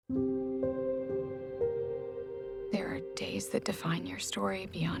days that define your story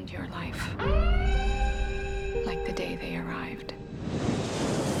beyond your life. Like the day they arrived.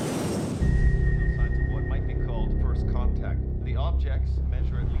 Signs of what might be called first contact. The objects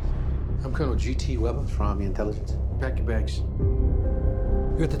measure at least. I'm Colonel G.T. Weber from Army Intelligence. Pack your bags.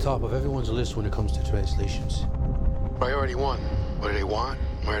 You're at the top of everyone's list when it comes to translations. Priority 1. What do they want?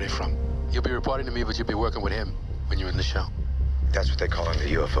 Where are they from? You'll be reporting to me, but you'll be working with him when you're in the show. That's what they call in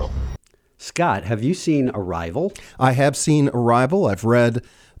the UFO. Scott, have you seen Arrival? I have seen Arrival. I've read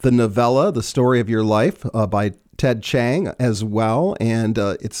the novella, The Story of Your Life, by Ted Chiang as well. And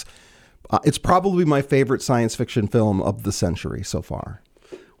it's probably my favorite science fiction film of the century so far.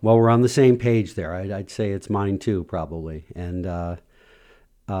 Well, we're on the same page there. I'd say it's mine too, probably. And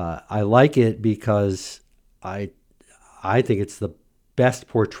I like it because I think it's the best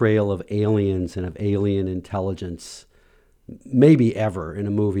portrayal of aliens and of alien intelligence maybe ever in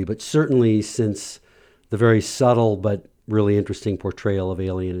a movie, but certainly since the very subtle but really interesting portrayal of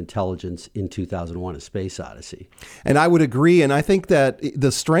alien intelligence in 2001: A Space Odyssey. And I would agree. And I think that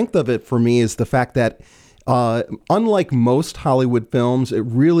the strength of it for me is the fact that unlike most Hollywood films, it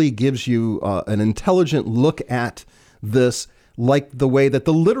really gives you an intelligent look at this like the way that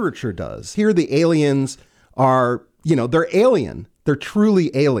the literature does. Here, the aliens are, they're alien. They're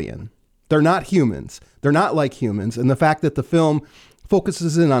truly alien. They're not humans. They're not like humans. And the fact that the film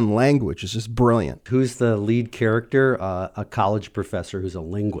focuses in on language is just brilliant. Who's the lead character? A college professor who's a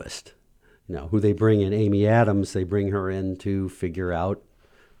linguist. Who they bring in, Amy Adams, they bring her in to figure out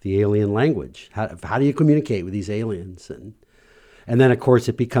the alien language. How do you communicate with these aliens? And then, of course,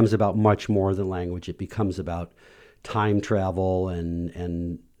 it becomes about much more than language. It becomes about time travel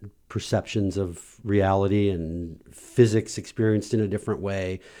and perceptions of reality and physics experienced in a different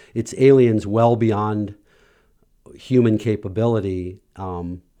way. It's aliens well beyond human capability,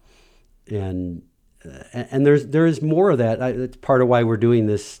 and there is more of that. It's part of why we're doing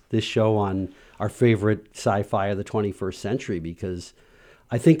this show on our favorite sci-fi of the 21st century, because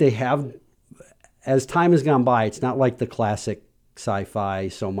I think they have, as time has gone by, it's not like the classic sci-fi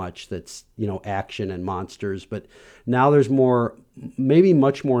so much that's, action and monsters, but now there's more, maybe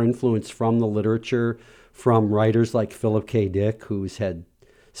much more influence from the literature, from writers like Philip K. Dick, who's had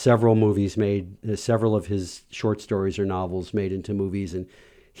several movies made, several of his short stories or novels made into movies, and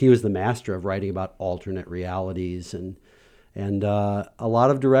he was the master of writing about alternate realities, and a lot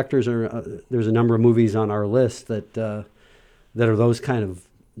of directors are, there's a number of movies on our list that are those kind of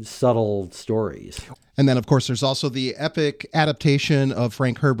subtle stories. And then, of course, there's also the epic adaptation of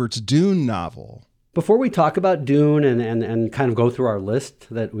Frank Herbert's Dune novel. Before we talk about Dune and kind of go through our list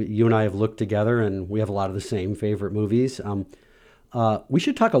that you and I have looked together, and we have a lot of the same favorite movies, we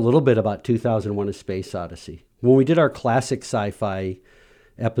should talk a little bit about 2001: A Space Odyssey. When we did our classic sci-fi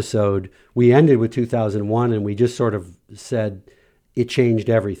episode, we ended with 2001, and we just sort of said it changed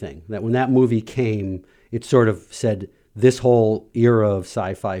everything. That when that movie came, it sort of said this whole era of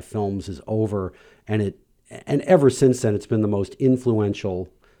sci-fi films is over, and ever since then, it's been the most influential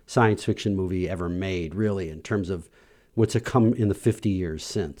science fiction movie ever made, really, in terms of what's come in the 50 years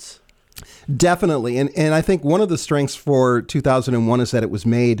since. Definitely. And I think one of the strengths for 2001 is that it was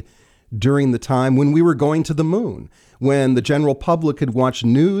made during the time when we were going to the moon, when the general public could watch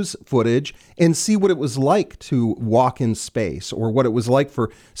news footage and see what it was like to walk in space, or what it was like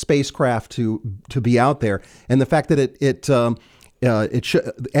for spacecraft to be out there. And the fact that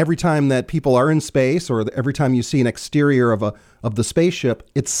every time that people are in space, or every time you see an exterior of the spaceship,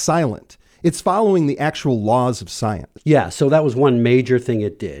 it's silent. It's following the actual laws of science. Yeah, so that was one major thing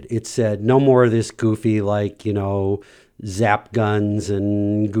it did. It said no more of this goofy, zap guns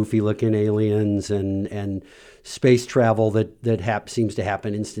and goofy-looking aliens and space travel that seems to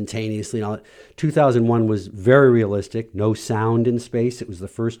happen instantaneously. 2001 was very realistic. No sound in space. It was the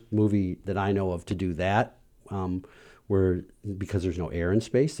first movie that I know of to do that, because there's no air in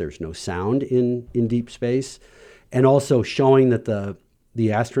space, there's no sound in deep space, and also showing that the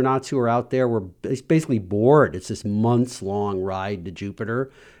astronauts who are out there were basically bored. It's this months-long ride to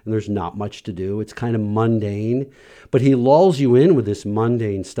Jupiter, and there's not much to do. It's kind of mundane. But he lulls you in with this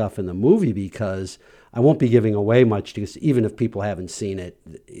mundane stuff in the movie, because I won't be giving away much, because even if people haven't seen it,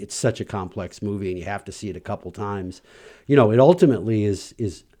 it's such a complex movie, and you have to see it a couple times. It ultimately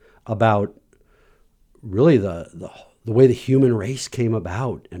is about really the way the human race came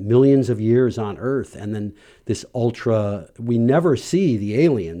about, and millions of years on Earth. And then this we never see the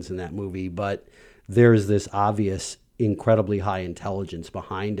aliens in that movie, but there's this obvious, incredibly high intelligence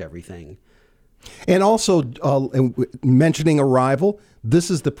behind everything. And also, mentioning Arrival,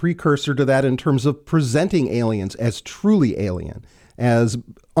 this is the precursor to that in terms of presenting aliens as truly alien. as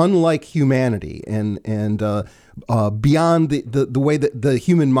unlike humanity and beyond the way that the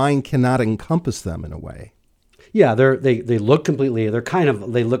human mind cannot encompass them in a way. Yeah, they look completely.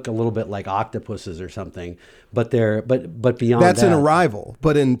 They look a little bit like octopuses or something, but beyond That's that, in Arrival,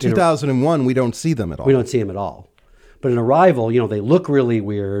 but in 2001 we don't see them at all. we don't see them at all. But in Arrival, they look really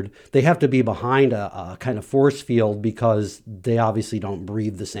weird. They have to be behind a kind of force field because they obviously don't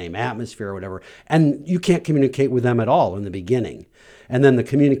breathe the same atmosphere or whatever, and you can't communicate with them at all in the beginning. And then the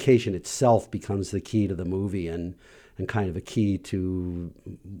communication itself becomes the key to the movie and kind of a key to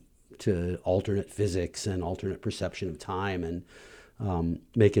alternate physics and alternate perception of time, and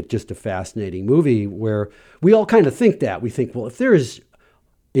make it just a fascinating movie where we all kind of think that. We think, well, if there is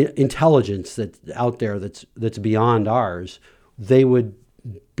intelligence that's out there that's beyond ours, they would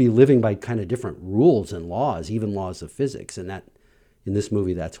be living by kind of different rules and laws, even laws of physics, and that in this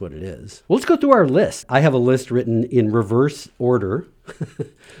movie, that's what it is. Well, let's go through our list. I have a list written in reverse order,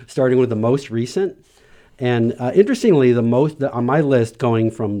 starting with the most recent. And interestingly, on my list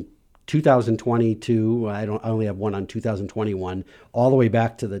going from 2022, I only have one on 2021, all the way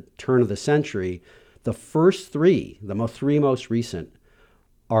back to the turn of the century, the first three most recent,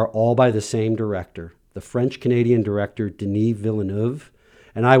 are all by the same director, the French-Canadian director Denis Villeneuve.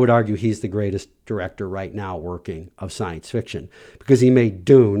 And I would argue he's the greatest director right now working of science fiction, because he made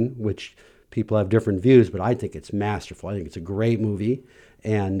Dune, which people have different views, but I think it's masterful. I think it's a great movie,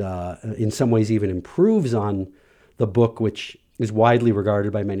 and in some ways even improves on the book, which is widely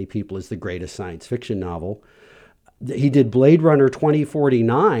regarded by many people as the greatest science fiction novel. He did Blade Runner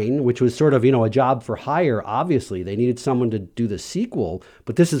 2049, which was sort of, a job for hire. Obviously, they needed someone to do the sequel,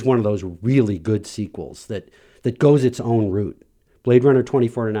 but this is one of those really good sequels that goes its own route. Blade Runner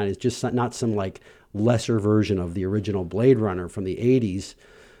 2049 is just not some like lesser version of the original Blade Runner from the 80s.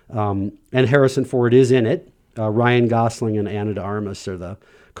 And Harrison Ford is in it. Ryan Gosling and Ana de Armas are the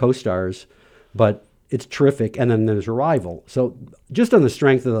co-stars, but it's terrific. And then there's Arrival. So just on the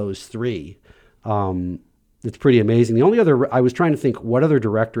strength of those three, it's pretty amazing. The only other, I was trying to think what other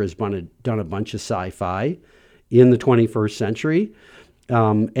director has done a bunch of sci-fi in the 21st century.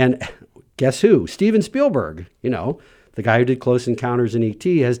 And guess who? Steven Spielberg, the guy who did Close Encounters in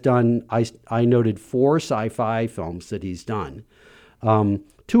E.T. has done, I noted 4 sci-fi films that he's done.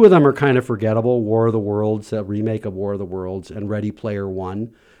 2 of them are kind of forgettable, War of the Worlds, a remake of War of the Worlds, and Ready Player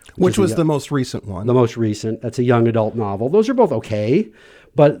One. Which was the most recent one. The most recent. That's a young adult novel. Those are both okay.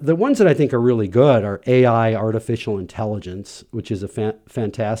 But the ones that I think are really good are AI, Artificial Intelligence, which is a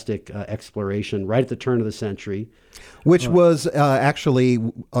fantastic exploration right at the turn of the century. Which was actually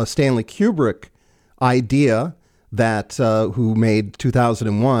a Stanley Kubrick idea that who made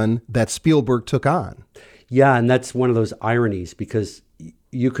 2001 that Spielberg took on. Yeah, and that's one of those ironies, because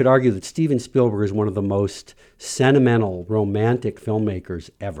you could argue that Steven Spielberg is one of the most sentimental, romantic filmmakers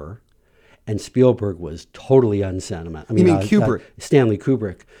ever. And Spielberg was totally unsentimental. You mean Kubrick? Stanley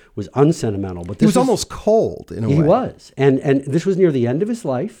Kubrick was unsentimental. But he was almost cold in a way. He was. And this was near the end of his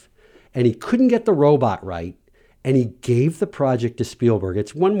life, and he couldn't get the robot right, and he gave the project to Spielberg.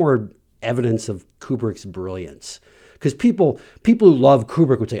 It's one more evidence of Kubrick's brilliance. Because people who love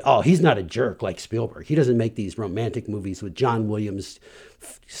Kubrick would say, oh, he's not a jerk like Spielberg. He doesn't make these romantic movies with John Williams,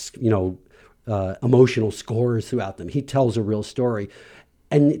 emotional scores throughout them. He tells a real story.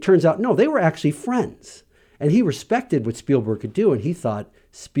 And it turns out, no, they were actually friends. And he respected what Spielberg could do, and he thought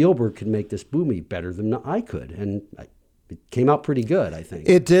Spielberg could make this movie better than I could. And it came out pretty good, I think.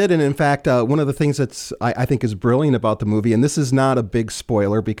 It did, and in fact, one of the things that's I think is brilliant about the movie, and this is not a big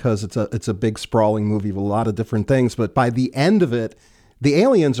spoiler because it's a big sprawling movie with a lot of different things, but by the end of it, the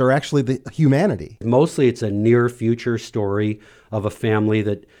aliens are actually the humanity. Mostly it's a near future story of a family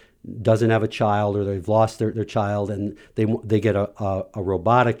that doesn't have a child, or they've lost their child, and they get a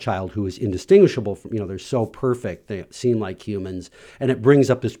robotic child who is indistinguishable from, they're so perfect, they seem like humans. And it brings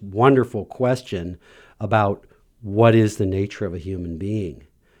up this wonderful question about what is the nature of a human being?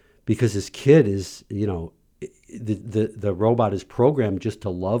 Because this kid is, the robot is programmed just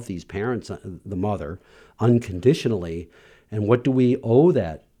to love these parents, the mother, unconditionally. And what do we owe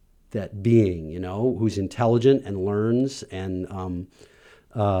that being, who's intelligent and learns and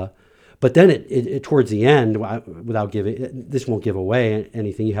but then it towards the end, without giving, this won't give away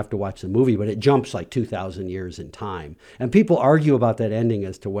anything, you have to watch the movie, but it jumps like 2,000 years in time. And people argue about that ending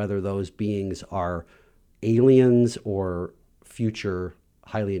as to whether those beings are aliens or future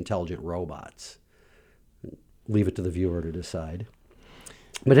highly intelligent robots. Leave it to the viewer to decide.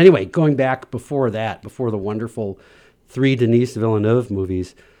 But anyway, going back before the wonderful 3 Denis Villeneuve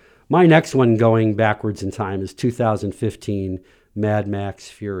movies, my next one going backwards in time is 2015, Mad Max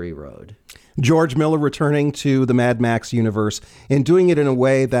Fury Road. George Miller returning to the Mad Max universe and doing it in a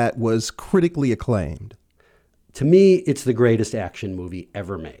way that was critically acclaimed. To me, it's the greatest action movie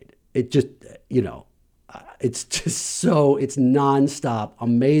ever made. It just, it's just it's nonstop,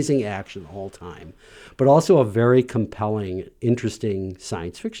 amazing action the whole time, but also a very compelling, interesting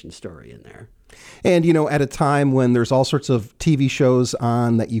science fiction story in there. And, at a time when there's all sorts of TV shows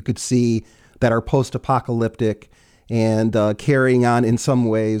on that you could see that are post-apocalyptic and carrying on in some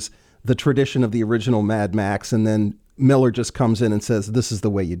ways the tradition of the original Mad Max, and then Miller just comes in and says, this is the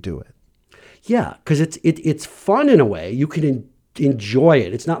way you do it. Yeah, because it's fun in a way. You can enjoy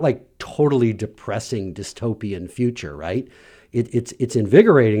it. It's not like totally depressing dystopian future, right? It's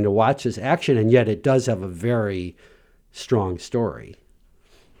invigorating to watch this action, and yet it does have a very strong story.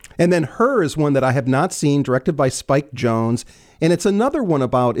 And then Her is one that I have not seen, directed by Spike Jonze. And it's another one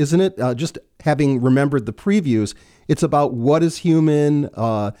about, isn't it, just having remembered the previews, it's about what is human,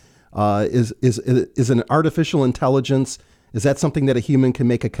 is an artificial intelligence, is that something that a human can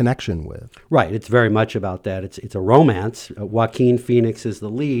make a connection with? Right. It's very much about that. It's a romance. Joaquin Phoenix is the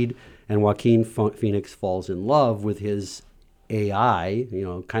lead, and Joaquin Phoenix falls in love with his AI,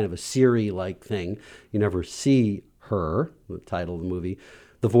 kind of a Siri-like thing. You never see her, the title of the movie,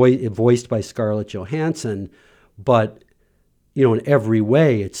 voiced by Scarlett Johansson, but in every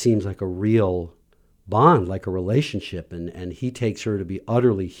way it seems like a real bond, like a relationship, and he takes her to be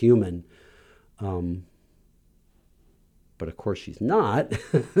utterly human. But of course she's not.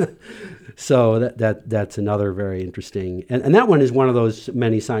 So that's another very interesting, and that one is one of those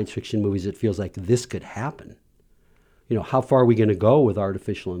many science fiction movies that feels like this could happen. How far are we going to go with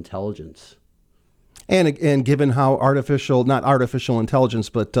artificial intelligence? And given how not artificial intelligence,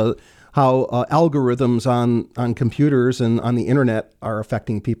 but how algorithms on computers and on the internet are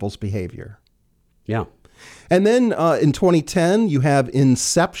affecting people's behavior. Yeah. And then in 2010, you have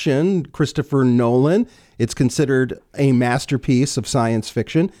Inception, Christopher Nolan. It's considered a masterpiece of science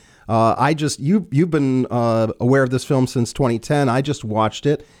fiction. You've been aware of this film since 2010. I just watched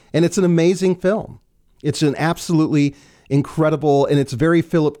it, and it's an amazing film. It's an absolutely incredible, and it's very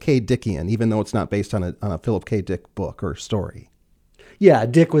Philip K. Dickian, even though it's not based on a Philip K. Dick book or story. Yeah,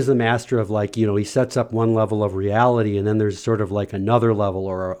 Dick was the master of he sets up one level of reality, and then there's sort of like another level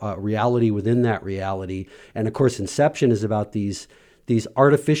or a reality within that reality. And of course, Inception is about these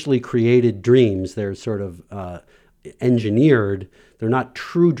artificially created dreams. They're sort of engineered. They're not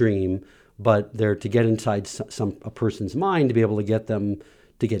true dream, but they're to get inside a person's mind to be able to get them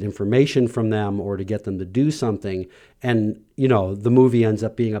to get information from them or to get them to do something. And, the movie ends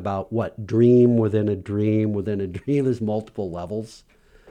up being about dream within a dream within a dream. There's multiple levels.